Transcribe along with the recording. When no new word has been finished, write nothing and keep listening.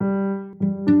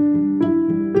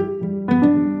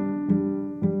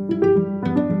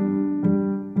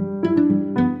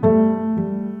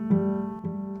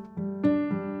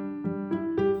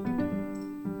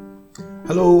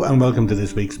and welcome to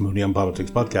this week's Mooney on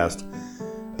Politics podcast.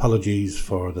 Apologies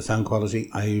for the sound quality.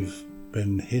 I've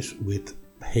been hit with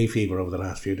hay fever over the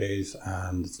last few days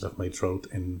and it's left my throat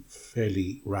in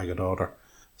fairly ragged order.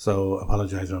 So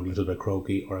apologise if I'm a little bit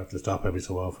croaky or I have to stop every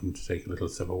so often to take a little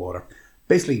sip of water.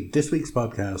 Basically, this week's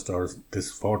podcast, or this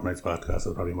fortnight's podcast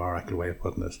is probably a more accurate way of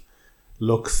putting it,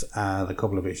 looks at a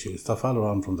couple of issues that follow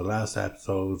on from the last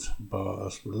episode, but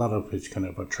a lot of which kind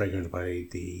of are triggered by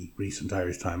the recent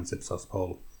Irish Times Ipsos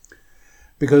poll.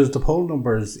 Because the poll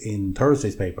numbers in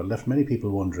Thursday's paper left many people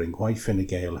wondering why Fine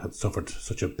Gael had suffered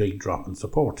such a big drop in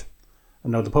support.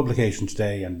 And now the publication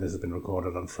today, and this has been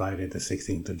recorded on Friday the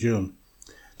 16th of June,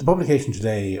 the publication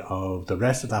today of the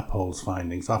rest of that poll's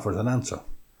findings offers an answer.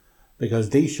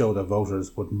 Because these show that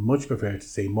voters would much prefer to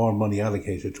see more money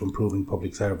allocated to improving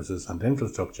public services and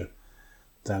infrastructure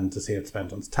than to see it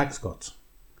spent on tax cuts.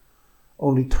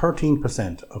 Only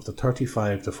 13% of the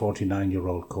 35 to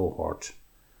 49-year-old cohort,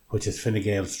 which is Fine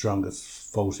Gael's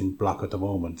strongest voting bloc at the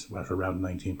moment, at around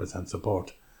 19%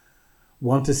 support,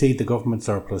 want to see the government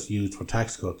surplus used for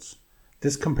tax cuts.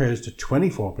 This compares to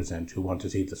 24% who want to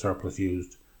see the surplus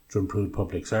used to improve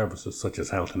public services such as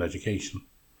health and education,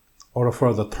 or a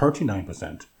further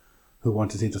 39% who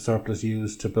want to see the surplus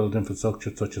used to build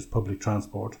infrastructure such as public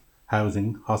transport,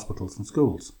 housing, hospitals and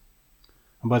schools.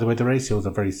 And by the way, the ratios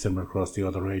are very similar across the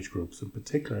other age groups, in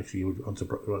particular, actually,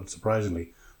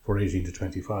 unsurprisingly, for 18 to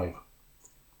 25.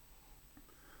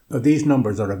 Now, these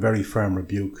numbers are a very firm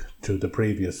rebuke to the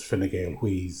previous Fine Gael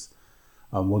wheeze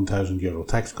on €1,000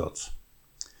 tax cuts.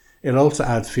 It also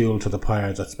adds fuel to the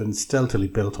pyre that's been stealthily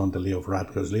built under Leo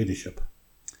Varadkar's leadership.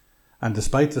 And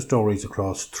despite the stories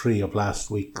across three of last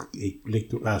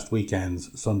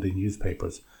weekend's Sunday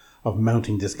newspapers of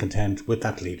mounting discontent with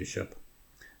that leadership,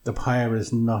 the pyre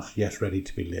is not yet ready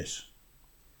to be lit.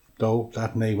 Though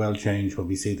that may well change when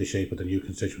we see the shape of the new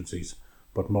constituencies,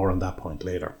 but more on that point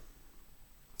later.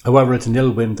 However, it's an ill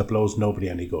wind that blows nobody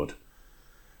any good.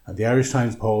 And the Irish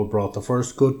Times poll brought the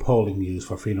first good polling news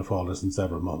for Fianna Fáilis in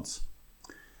several months.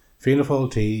 Fianna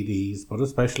Fáil TDs, but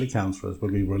especially councillors, will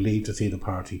be relieved to see the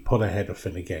party pull ahead of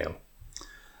Fine Gael.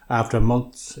 After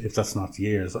months, if that's not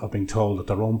years, of being told that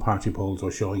their own party polls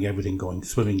were showing everything going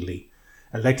swimmingly,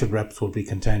 elected reps will be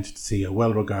content to see a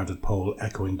well-regarded poll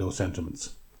echoing those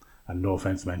sentiments. And no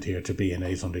offence meant here to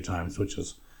BNA Sunday Times, which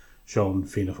has shown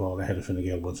Fianna Fáil ahead of Fine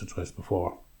Gael once or twice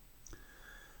before.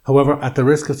 However, at the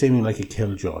risk of seeming like a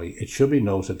killjoy, it should be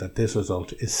noted that this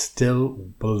result is still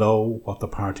below what the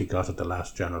party got at the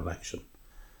last general election,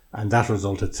 and that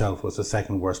result itself was the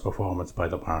second worst performance by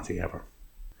the party ever.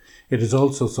 It is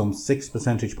also some 6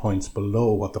 percentage points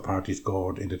below what the party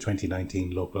scored in the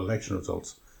 2019 local election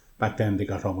results. Back then they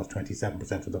got almost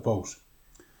 27% of the vote.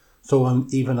 So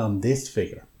even on this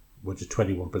figure, which is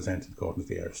 21% according to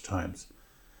the Irish Times,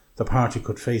 the party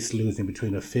could face losing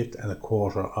between a fifth and a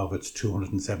quarter of its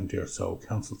 270 or so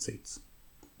council seats.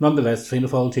 Nonetheless, Fianna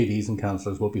Fáil TDs and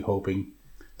councillors will be hoping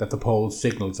that the poll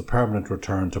signals a permanent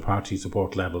return to party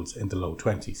support levels in the low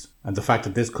 20s, and the fact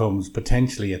that this comes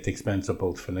potentially at the expense of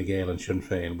both Fine Gael and Sinn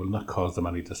Féin will not cause them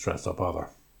any distress or bother.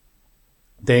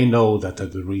 They know that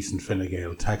the recent Fine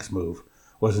Gael tax move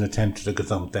was an attempt to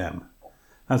gazump them,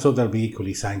 and so they'll be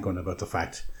equally sanguine about the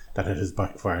fact that it has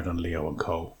backfired on Leo and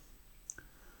co.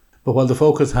 But while the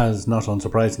focus has, not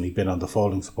unsurprisingly, been on the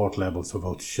falling support levels for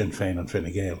both Sinn Féin and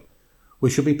Fine Gael, we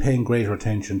should be paying greater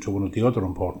attention to one of the other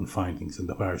important findings in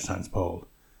the Irish Times poll,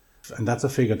 and that's a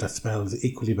figure that spells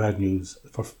equally bad news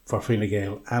for Fine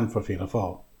Gael and for Fianna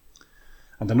Fáil.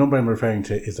 And the number I'm referring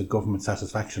to is the government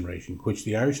satisfaction rating, which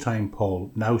the Irish Times poll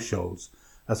now shows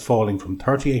as falling from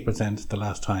 38% the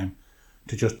last time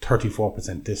to just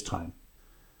 34% this time.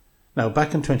 Now,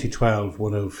 back in 2012,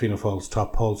 one of Fianna Fáil's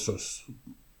top pollsters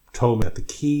told me that the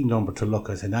key number to look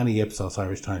at in any Ipsos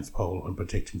Irish Times poll when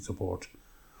predicting support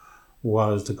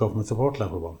was the government support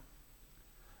level one.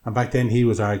 And back then he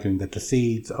was arguing that the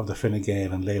seeds of the Fine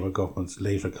Gael and Labour government's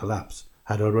later collapse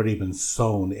had already been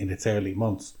sown in its early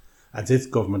months, as its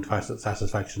government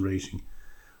satisfaction rating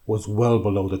was well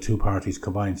below the two parties'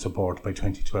 combined support by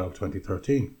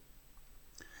 2012-2013.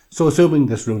 So assuming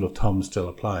this rule of thumb still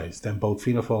applies, then both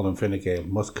Fianna Fáil and Fine Gael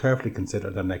must carefully consider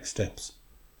their next steps.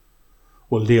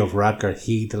 Will Leo Varadkar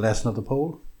heed the lesson of the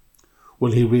poll?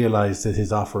 Will he realise that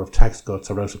his offer of tax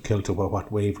cuts are out of kilter with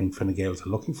what wavering Fine Gaels are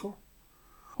looking for?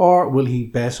 Or will he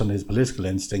bet on his political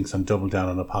instincts and double down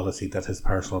on a policy that his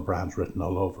personal brand's written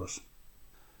all over it?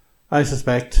 I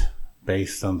suspect,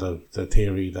 based on the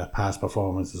theory that past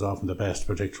performance is often the best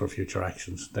predictor of future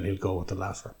actions, that he'll go with the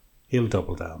latter. He'll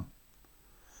double down.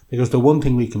 Because the one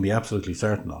thing we can be absolutely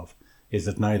certain of is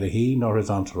that neither he nor his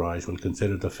entourage will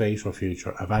consider the fate or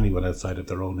future of anyone outside of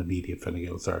their own immediate Fine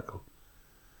Gael circle.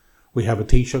 We have a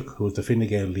Taoiseach who is the Fine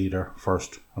Gael leader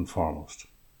first and foremost.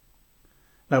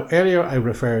 Now, earlier I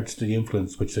referred to the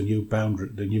influence which the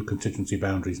new constituency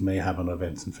boundaries may have on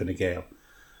events in Fine Gael,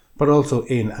 but also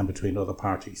in and between other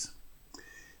parties.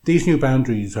 These new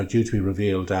boundaries are due to be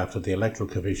revealed after the Electoral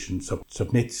Commission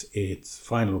submits its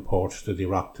final report to the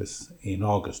Oireachtas in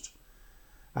August,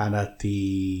 and I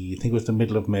think it was the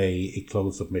middle of May, it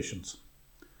closed submissions.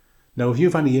 Now, if you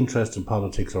have any interest in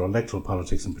politics or electoral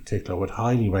politics in particular, I would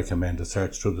highly recommend a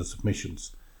search through the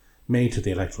submissions made to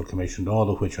the Electoral Commission, all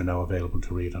of which are now available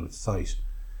to read on its site.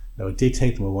 Now, it did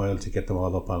take them a while to get them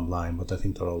all up online, but I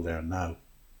think they're all there now.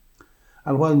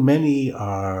 And while many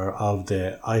are of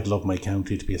the "I'd love my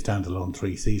county to be a standalone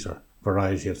three-seater"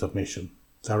 variety of submission,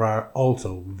 there are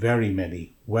also very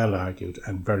many well-argued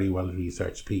and very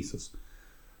well-researched pieces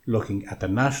looking at the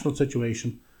national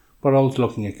situation, but also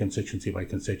looking at constituency by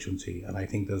constituency, and I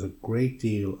think there's a great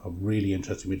deal of really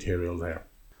interesting material there.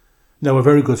 Now, a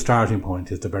very good starting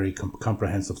point is the very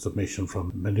comprehensive submission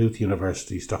from Maynooth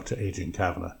University's Dr. Adrian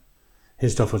Kavanagh.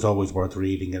 His stuff is always worth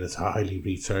reading and it's highly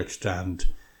researched, and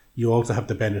you also have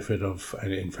the benefit of,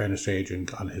 in fairness to Adrian,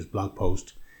 on his blog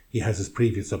post, he has his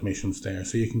previous submissions there,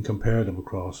 so you can compare them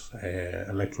across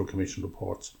Electoral Commission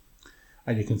reports,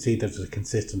 and you can see there's a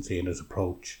consistency in his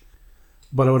approach.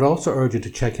 But I would also urge you to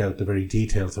check out the very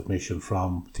detailed submission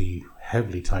from the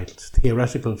heavily titled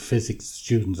Theoretical Physics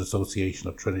Students Association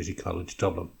of Trinity College,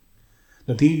 Dublin.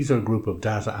 Now, these are a group of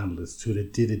data analysts who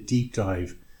did a deep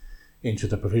dive into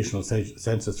the provisional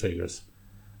census figures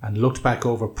and looked back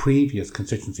over previous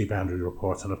constituency boundary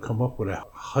reports and have come up with a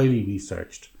highly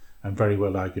researched and very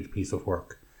well argued piece of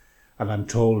work. And I'm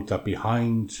told that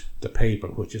behind the paper,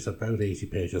 which is about 80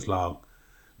 pages long,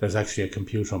 there's actually a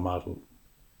computer model.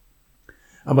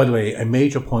 And by the way, a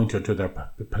major pointer to their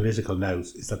political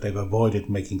nous is that they've avoided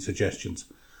making suggestions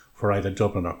for either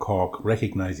Dublin or Cork,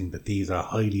 recognising that these are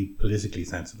highly politically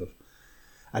sensitive,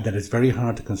 and that it's very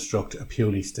hard to construct a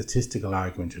purely statistical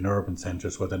argument in urban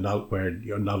centres where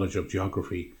your knowledge of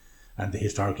geography and the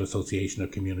historical association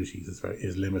of communities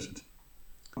is limited.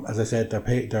 As I said,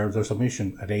 their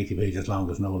submission at 80 pages long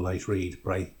is no light read,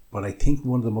 but I think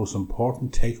one of the most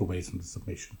important takeaways from the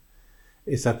submission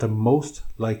is that the most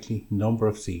likely number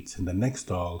of seats in the next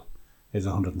Dáil is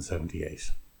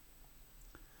 178.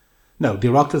 Now, the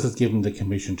Oireachtas has given the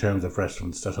Commission terms of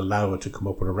reference that allow it to come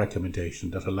up with a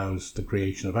recommendation that allows the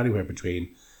creation of anywhere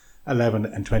between 11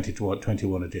 and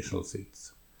 21 additional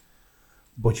seats.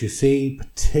 But you see,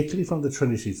 particularly from the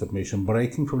Trinity submission, but I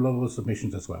think from a lot of the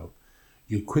submissions as well,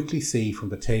 you quickly see from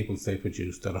the tables they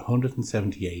produced that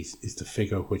 178 is the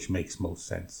figure which makes most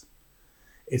sense.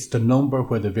 It's the number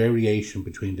where the variation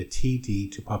between the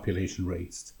TD to population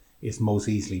rates is most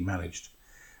easily managed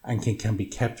and can be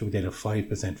kept within a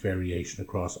 5% variation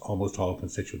across almost all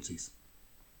constituencies.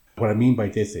 What I mean by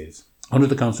this is, under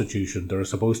the Constitution, there is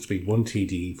supposed to be one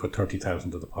TD for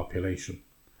 30,000 of the population.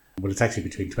 Well, it's actually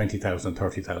between 20,000 and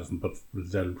 30,000, but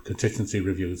the constituency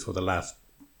reviews for the last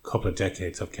couple of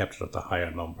decades have kept it at the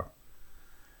higher number.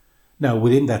 Now,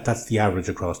 within that's the average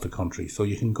across the country. So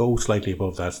you can go slightly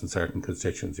above that in certain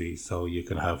constituencies. So you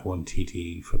can have one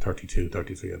TD for 32,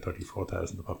 33 and 34,000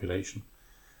 of the population.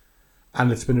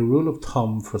 And it's been a rule of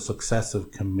thumb for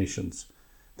successive commissions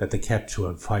that they kept to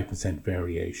a 5%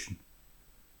 variation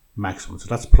maximum. So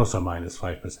that's plus or minus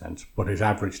 5%, but it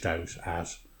averaged out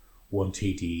at one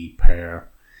TD per,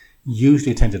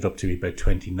 usually it ended up to be about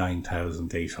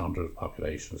 29,800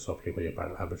 population, so roughly where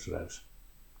you average it out.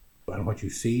 And what you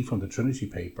see from the Trinity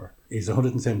paper is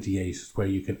 178 where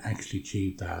you can actually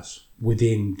achieve that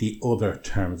within the other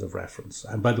terms of reference.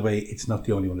 And by the way, it's not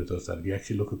the only one that does that. If you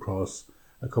actually look across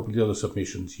a couple of the other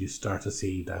submissions, you start to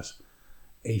see that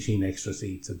 18 extra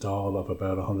seats, a Dáil of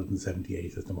about 178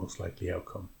 is the most likely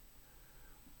outcome.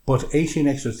 But 18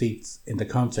 extra seats in the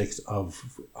context of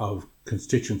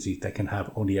constituencies that can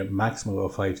have only a maximum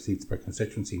of 5 seats per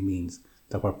constituency means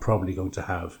that we're probably going to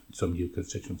have some new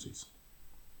constituencies.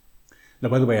 Now,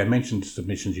 by the way, I mentioned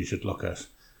submissions you should look at.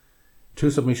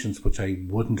 2 submissions which I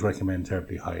wouldn't recommend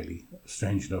terribly highly,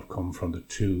 strange enough, come from the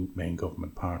 2 main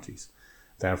government parties.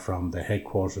 They're from the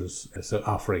headquarters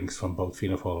offerings from both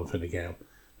Fianna Fáil and Fine Gael.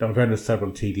 Now, in fairness,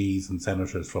 several TDs and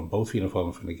senators from both Fianna Fáil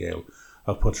and Fine Gael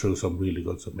have put through some really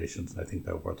good submissions, and I think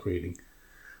they're worth reading.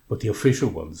 But the official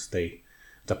ones, the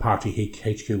party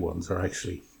HQ ones, are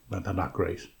actually, they're not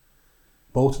great.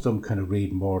 Both of them kind of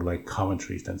read more like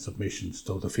commentaries than submissions,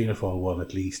 though the Fianna Fáil one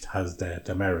at least has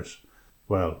the merit,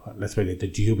 well, let's say the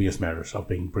dubious merit of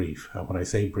being brief. And when I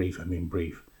say brief, I mean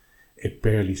brief. It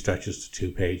barely stretches to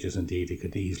 2 pages. Indeed, it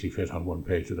could easily fit on 1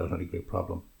 page without any great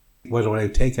problem. What I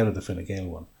would take out of the Fine Gael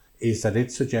one is that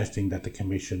it's suggesting that the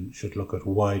Commission should look at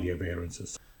wider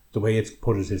variances. The way it's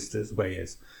put it is this way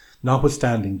is,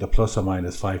 notwithstanding the plus or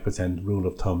minus 5% rule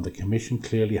of thumb, the Commission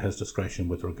clearly has discretion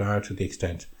with regard to the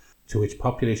extent to which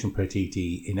population per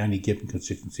TD in any given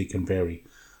constituency can vary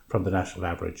from the national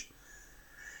average.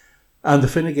 And the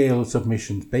Fine Gael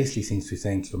submission basically seems to be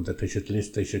saying to them that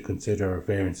they should consider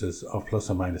variances of plus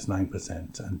or minus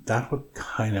 9%, and that would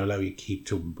kind of allow you to keep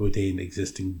to within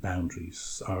existing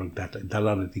boundaries, or that a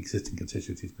lot of the existing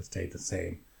constituencies would stay the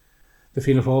same. The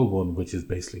Fianna Fáil one, which is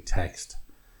basically text,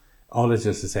 all it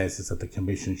just says is that the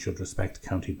Commission should respect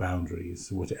county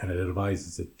boundaries, and it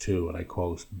advises it to, and I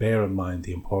quote, bear in mind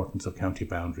the importance of county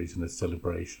boundaries in its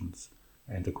deliberations,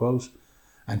 end of quote,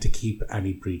 and to keep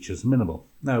any breaches minimal.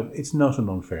 Now, it's not an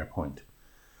unfair point,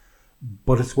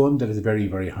 but it's one that is very,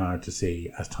 very hard to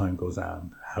see as time goes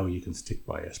on how you can stick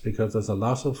by it, because there's a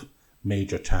lot of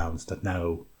major towns that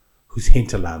now, whose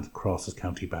hinterland crosses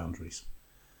county boundaries.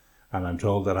 And I'm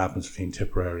told that happens between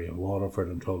Tipperary and Waterford.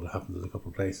 I'm told it happens in a couple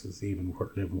of places, even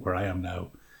where I am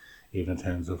now, even in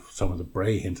terms of some of the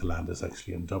Bray hinterland is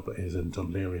actually in Dublin, is in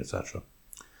Dunleary, etc.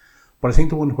 But I think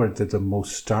the one where the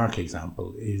most stark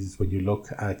example is when you look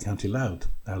at County Louth.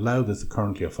 Now, Louth is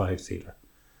currently a 5-seater.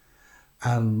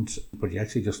 And when you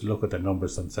actually just look at the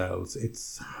numbers themselves,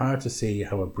 it's hard to see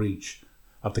how a breach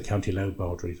of the County Louth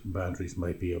boundaries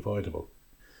might be avoidable.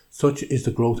 Such is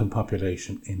the growth in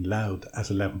population in Louth at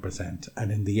 11%,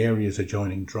 and in the areas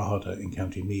adjoining Drogheda in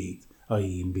County Meath,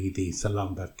 i.e. in Meath East,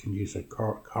 along that commuter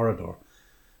corridor,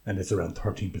 and it's around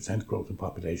 13% growth in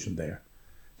population there,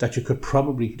 that you could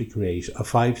probably create a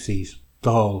 5-seat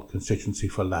Dáil constituency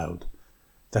for Louth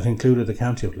that included the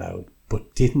county of Louth,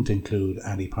 but didn't include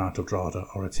any part of Drogheda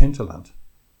or its hinterland.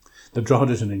 The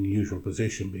Drogheda is in an unusual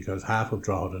position because half of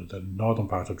Drogheda, the northern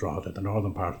part of Drogheda, the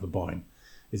northern part of the Boyne,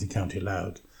 is in County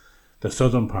Louth. The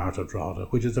southern part of Drogheda,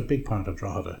 which is a big part of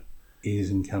Drogheda, is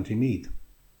in County Meath.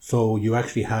 So you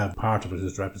actually have part of it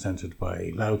is represented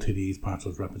by Louth TDs, part of it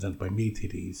is represented by Meath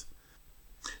TDs.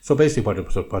 So basically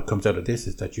what comes out of this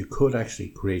is that you could actually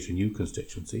create a new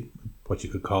constituency, what you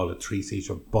could call a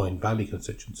 3-seater Boyne Valley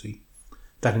constituency,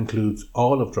 that includes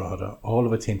all of Drogheda, all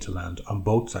of its hinterland on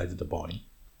both sides of the Boyne,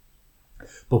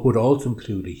 but would also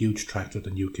include a huge tract of the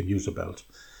new commuter belt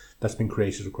that's been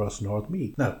created across North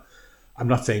Meath. Now, I'm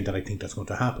not saying that I think that's going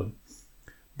to happen,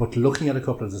 but looking at a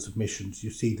couple of the submissions, you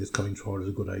see this coming forward as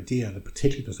a good idea, and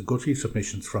particularly there's a good few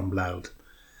submissions from Louth,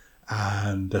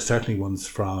 and there's certainly ones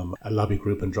from a lobby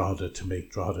group in Drogheda to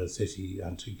make Drogheda a city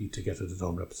and to get its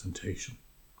own representation.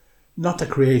 Not that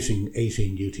creating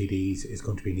 18 UTDs is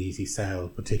going to be an easy sell,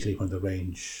 particularly when the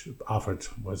range offered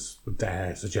was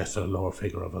suggested a lower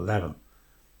figure of 11.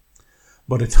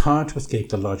 But it's hard to escape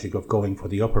the logic of going for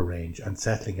the upper range and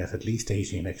settling at least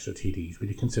 18 extra TDs when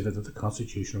you consider that the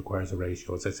Constitution requires a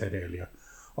ratio, as I said earlier,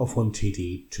 of 1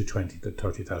 TD to 20 to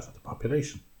 30,000 of the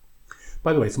population.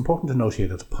 By the way, it's important to note here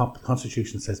that the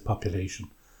Constitution says population,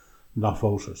 not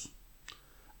voters.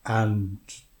 And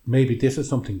maybe this is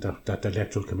something that the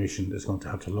Electoral Commission is going to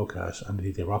have to look at, and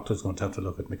the Oireachtas is going to have to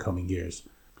look at in the coming years.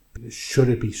 Should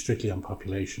it be strictly on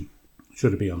population?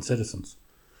 Should it be on citizens?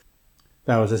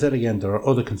 Now, as I said again, there are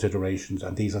other considerations,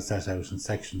 and these are set out in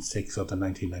Section 6 of the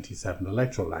 1997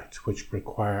 Electoral Act, which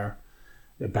require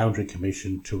the Boundary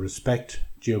Commission to respect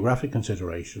geographic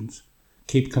considerations,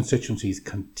 keep constituencies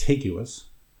contiguous,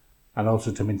 and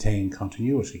also to maintain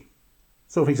continuity.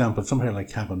 So, for example, somewhere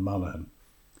like Cavan Monaghan,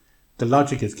 the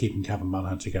logic is keeping Cavan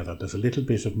Monaghan together. There's a little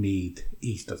bit of Meath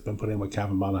East that's been put in with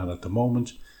Cavan Monaghan at the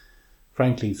moment.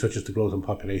 Frankly, such as the growth in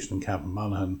population in Cavan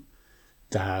Monaghan,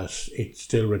 that it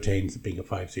still retains being a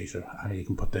 5-seater, and you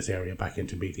can put this area back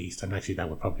into Meath East, and actually that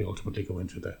would probably ultimately go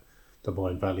into the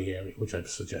Boyne Valley area, which I've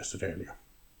suggested earlier.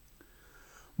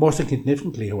 More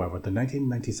significantly, however, the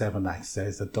 1997 Act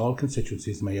says that Dáil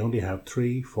constituencies may only have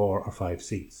 3, 4 or 5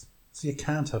 seats. So you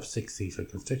can't have 6-seater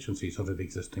constituencies under the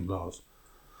existing laws,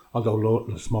 although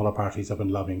smaller parties have been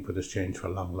lobbying for this change for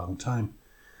a long, long time.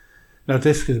 Now,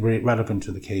 this is relevant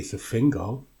in the case of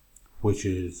Fingal, which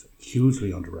is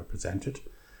hugely underrepresented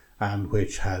and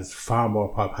which has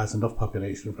has enough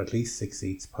population for at least 6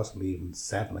 seats, possibly even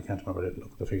 7. I can't remember, I didn't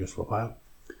look at the figures for a while.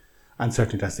 And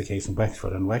certainly that's the case in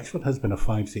Wexford. And Wexford has been a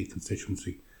 5-seat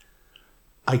constituency,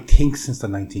 I think, since the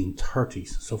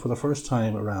 1930s. So for the first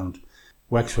time around,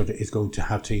 Wexford is going to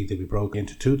have to either be broken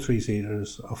into 2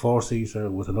 3-seaters, a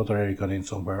 4-seater with another area gone in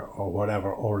somewhere or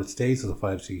whatever, or it stays as a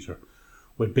 5-seater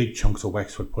with big chunks of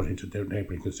Wexford put into their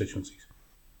neighbouring constituencies.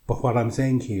 But what I'm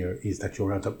saying here is that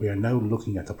we are now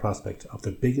looking at the prospect of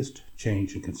the biggest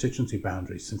change in constituency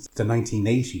boundaries since the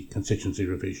 1980 constituency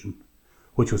revision,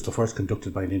 which was the first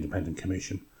conducted by an independent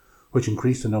commission, which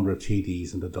increased the number of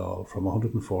TDs in the Dáil from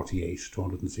 148 to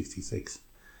 166,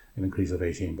 an increase of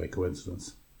 18 by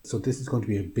coincidence. So this is going to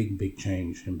be a big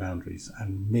change in boundaries,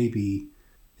 and maybe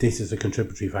this is a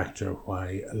contributory factor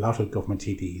why a lot of government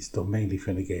TDs, though mainly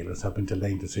Fine Gaelers, have been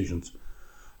delaying decisions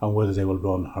on whether they will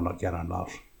run or not.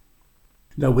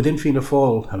 Now, within Fianna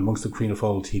Fáil and amongst the Fianna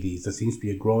Fáil TDs, there seems to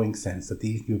be a growing sense that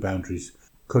these new boundaries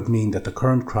could mean that the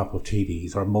current crop of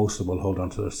TDs, or most of them, will hold on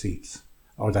to their seats,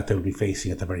 or that they will be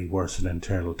facing at the very worst an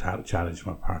internal challenge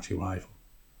from a party rival.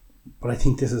 But I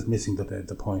think this is missing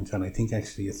the point, and I think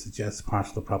actually it suggests part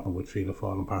of the problem with Fianna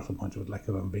Fáil and part of the point of lack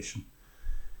of ambition.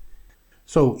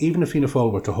 So even if Fianna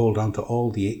Fáil were to hold on to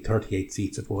all the 38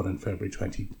 seats it won in February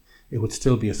 20, it would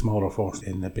still be a smaller force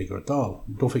in a bigger Dáil.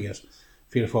 Don't forget,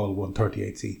 Fianna Fáil won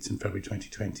 38 seats in February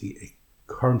 2020. It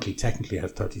currently technically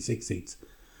has 36 seats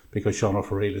because Sean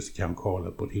O'Farrell is Ceann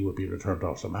Comhairle, but he will be returned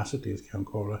automatically as Ceann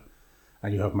Comhairle,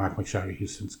 and you have Mark McSharry,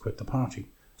 who's since quit the party.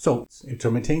 So, if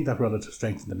to maintain that relative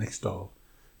strength in the next Dáil,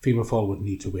 Fianna Fáil would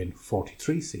need to win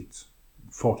 43 seats,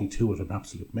 42 at an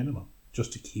absolute minimum,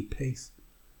 just to keep pace.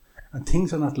 And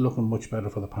things are not looking much better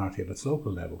for the party at its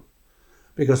local level.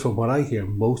 Because from what I hear,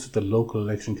 most of the local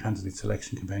election candidate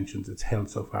selection conventions it's held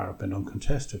so far have been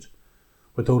uncontested,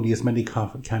 with only as many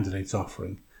candidates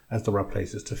offering as there are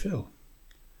places to fill.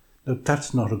 Now,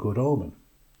 that's not a good omen.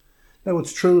 Now,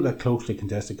 it's true that closely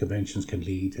contested conventions can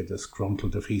lead to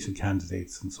disgruntled, defeated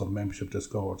candidates and some membership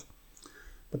discord.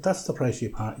 But that's the price you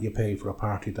pay for a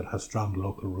party that has strong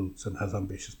local roots and has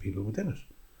ambitious people within it.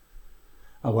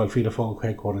 And while Fianna Fáil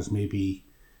headquarters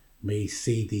may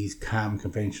see these calm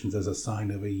conventions as a sign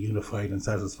of a unified and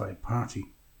satisfied party,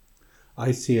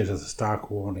 I see it as a stark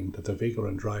warning that the vigour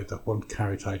and drive that once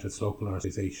characterised its local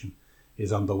organisation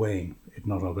is on the wane, if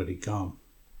not already gone.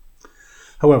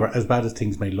 However, as bad as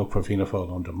things may look for Fianna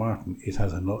Fáil under Martin,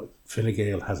 Fine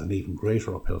Gael has an even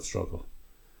greater uphill struggle.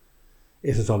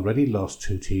 It has already lost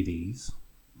 2 TDs.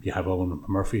 You have Owen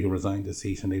Murphy, who resigned his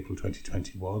seat in April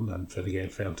 2021, and Fine Gael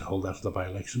failed to hold that at the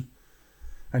by-election.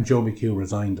 And Joe McHugh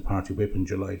resigned the party whip in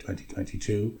July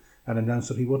 2022 and announced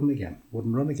that he wouldn't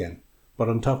run again. But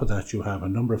on top of that, you have a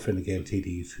number of Fine Gael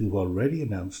TDs who've already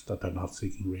announced that they're not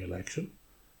seeking re-election.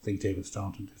 I think David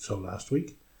Staunton did so last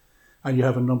week. And you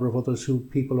have a number of others who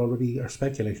people already are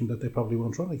speculating that they probably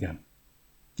won't run again.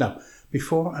 Now,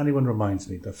 before anyone reminds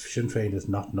me that Sinn Féin is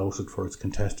not noted for its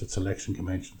contested selection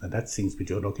conventions, and that seems to be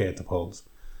doing okay at the polls,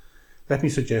 let me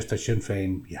suggest that Sinn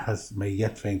Féin may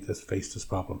yet face this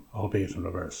problem, albeit in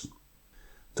reverse.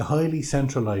 The highly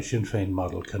centralised Sinn Féin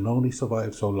model can only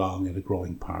survive so long in a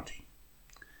growing party.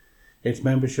 Its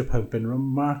membership have been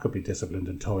remarkably disciplined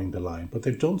in towing the line, but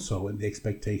they've done so in the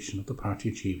expectation of the party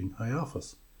achieving high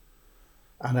office.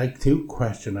 And I do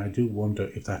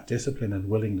wonder if that discipline and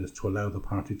willingness to allow the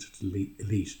party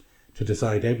elite to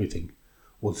decide everything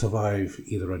will survive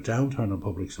either a downturn in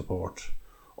public support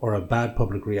or a bad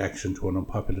public reaction to an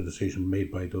unpopular decision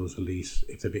made by those elite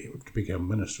if they become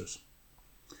ministers.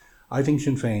 I think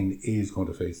Sinn Féin is going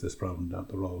to face this problem down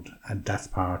the road, and that's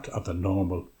part of the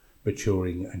normal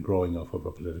maturing and growing up of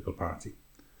a political party.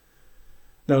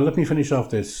 Now, let me finish off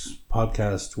this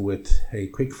podcast with a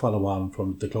quick follow-on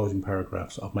from the closing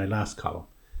paragraphs of my last column.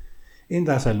 In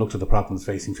that, I looked at the problems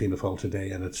facing Fianna Fáil today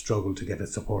and its struggle to get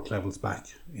its support levels back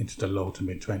into the low to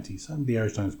mid-20s, and the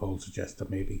Irish Times poll suggests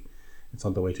that maybe it's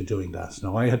on the way to doing that.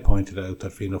 Now, I had pointed out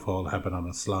that Fianna Fáil had been on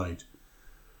a slide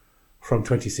from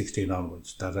 2016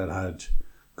 onwards, that it had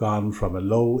gone from a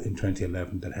low in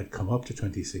 2011 that had come up to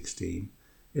 2016.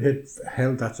 It had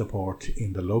held that support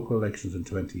in the local elections in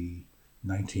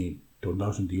 2019, though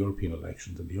not in the European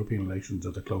elections, and the European elections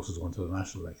are the closest one to the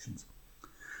national elections,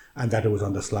 and that it was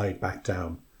on the slide back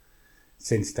down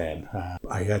since then.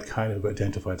 I had kind of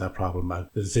identified that problem as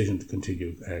the decision to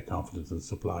continue confidence in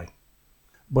supply.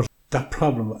 But that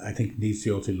problem, I think, needs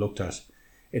to also be looked at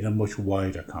in a much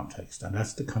wider context, and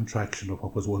that's the contraction of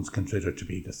what was once considered to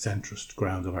be the centrist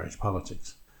ground of Irish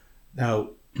politics.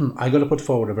 Now, I'm going to put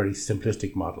forward a very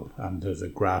simplistic model, and there's a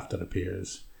graph that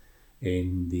appears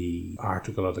in the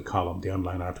article or the column, the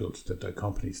online article that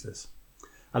accompanies this.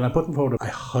 And I'm putting forward a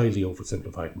highly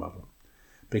oversimplified model,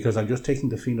 because I'm just taking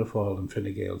the Fianna Fáil and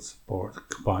Fine Gael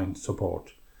combined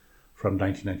support from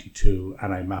 1992,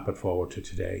 and I map it forward to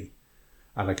today,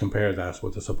 and I compare that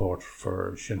with the support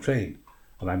for Sinn Féin,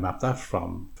 and I map that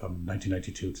from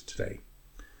 1992 to today.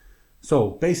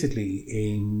 So basically,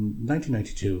 in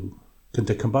 1992,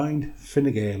 the combined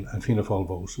Fine Gael and Fianna Fáil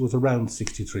vote was around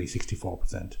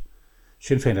 63-64%.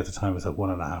 Sinn Féin at the time was at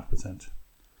 1.5%.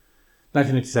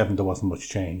 1987 there wasn't much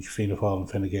change. Fianna Fáil and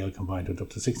Fine Gael combined went up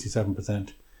to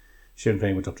 67%. Sinn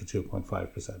Féin went up to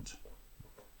 2.5%.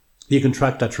 You can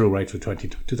track that through right to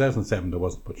 2007 there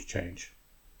wasn't much change.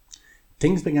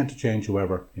 Things began to change,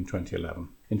 however, in 2011.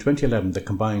 In 2011, the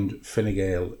combined Fine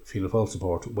Gael Fianna Fáil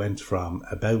support went from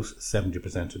about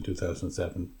 70% in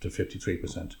 2007 to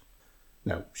 53%.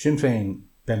 Now, Sinn Féin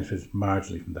benefited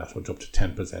marginally from that, went up to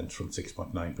 10% from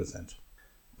 6.9%.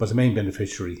 But the main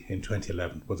beneficiary in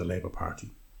 2011 was the Labour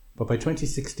Party. But by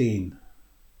 2016,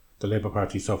 the Labour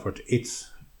Party suffered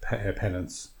its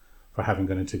penance for having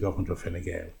gone into government with Fine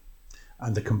Gael.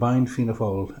 And the combined Fianna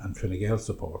Fáil and Fine Gael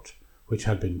support, which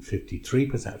had been 54%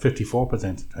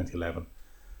 in 2011,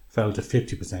 fell to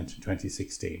 50% in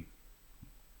 2016.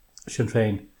 Sinn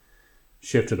Féin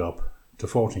shifted up to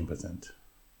 14%.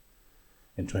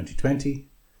 In 2020,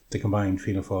 the combined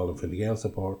Fianna Fáil and Fine Gael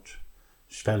support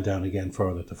fell down again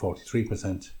further to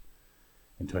 43%.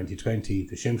 In 2020,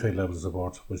 the Sinn Féin level of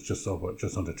support was just under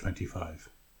 25%.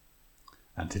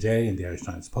 And today, in the Irish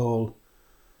Times poll,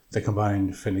 the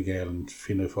combined Fine Gael and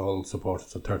Fianna Fáil support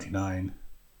is at 39%.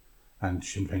 And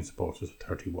Sinn Féin supporters at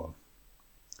 31%.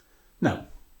 Now,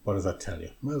 what does that tell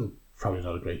you? Well, probably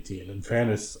not a great deal. In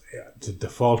fairness, the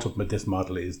default of this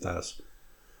model is that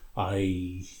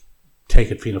I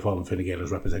take it Fianna Fáil and Fine Gael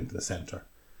as representing the centre.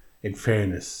 In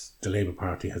fairness, the Labour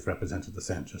Party has represented the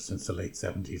centre since the late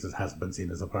 70s. It hasn't been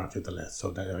seen as a party of the left,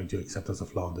 so that I do accept as a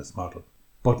flaw in this model.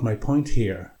 But my point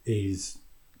here is,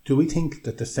 do we think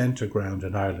that the centre ground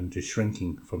in Ireland is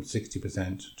shrinking from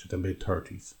 60% to the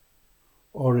mid-30s?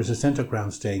 Or is the centre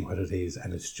ground staying what it is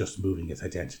and it's just moving its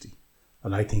identity?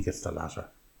 And I think it's the latter.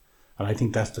 And I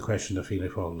think that's the question that Fianna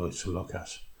Fáil likes to look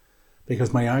at.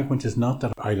 Because my argument is not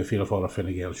that either Fianna Fáil or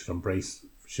Fine Gael should embrace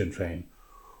Sinn Féin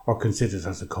or consider it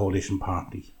as a coalition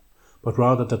party, but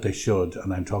rather that they should,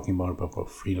 and I'm talking more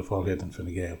about Fianna Fáil here than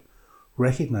Fine Gael,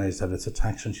 recognise that its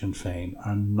attacks on Sinn Féin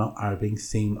are being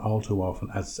seen all too often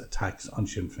as attacks on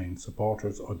Sinn Féin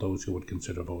supporters or those who would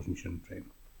consider voting Sinn Féin.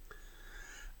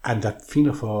 And that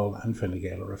Fianna Fáil and Fine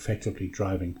Gael are effectively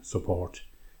driving support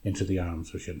into the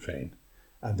arms of Sinn Féin,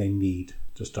 and they need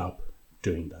to stop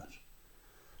doing that.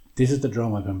 This is the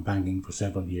drum I've been banging for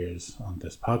several years on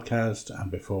this podcast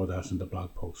and before that in the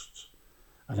blog posts,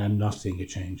 and I'm not seeing a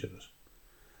change in it.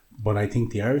 But I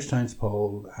think the Irish Times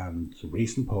poll and the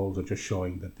recent polls are just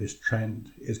showing that this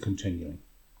trend is continuing.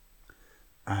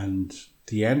 And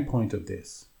the end point of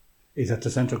this is that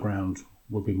the centre ground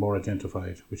will be more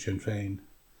identified with Sinn Féin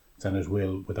than it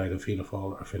will with either Fianna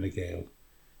Fáil or Fine Gael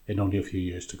in only a few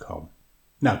years to come.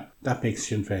 Now, that makes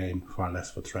Sinn Féin far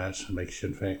less of a threat and makes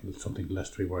Sinn Féin something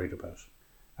less to be worried about.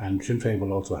 And Sinn Féin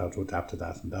will also have to adapt to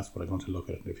that, and that's what I'm going to look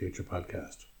at in a future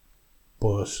podcast.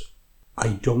 But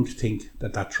I don't think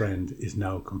that trend is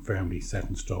now firmly set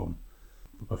in stone.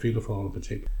 But Fianna Fáil in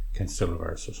particular can still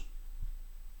reverse it.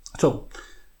 So,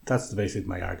 that's the basic of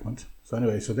my argument. So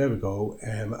anyway, so there we go.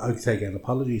 I'll say again,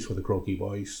 apologies for the croaky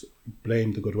voice.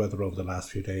 Blame the good weather over the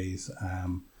last few days.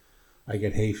 I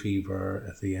get hay fever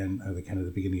at the end, at the kind of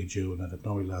the beginning of June, and it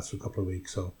normally lasts for a couple of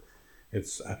weeks. So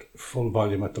it's at full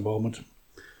volume at the moment.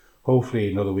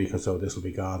 Hopefully another week or so this will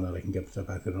be gone and I can get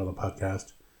back to another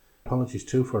podcast. Apologies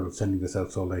too for sending this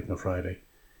out so late on a Friday.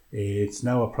 It's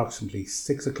now approximately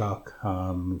 6 o'clock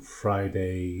on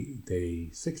Friday the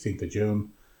 16th of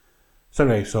June. So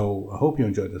anyway, so I hope you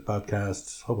enjoyed this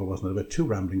podcast. Hope it wasn't a bit too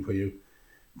rambling for you.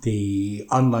 The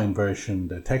online version,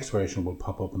 the text version, will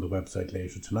pop up on the website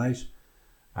later tonight.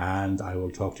 And I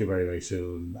will talk to you very, very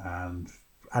soon.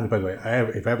 And by the way,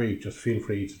 if ever, you just feel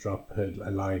free to drop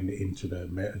a line into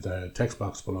the text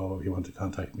box below if you want to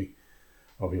contact me,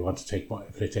 or if you want to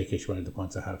take issue with the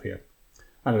points I have here.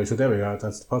 Anyway, so there we are.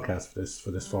 That's the podcast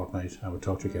for this fortnight. I will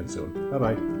talk to you again soon. Bye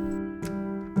bye.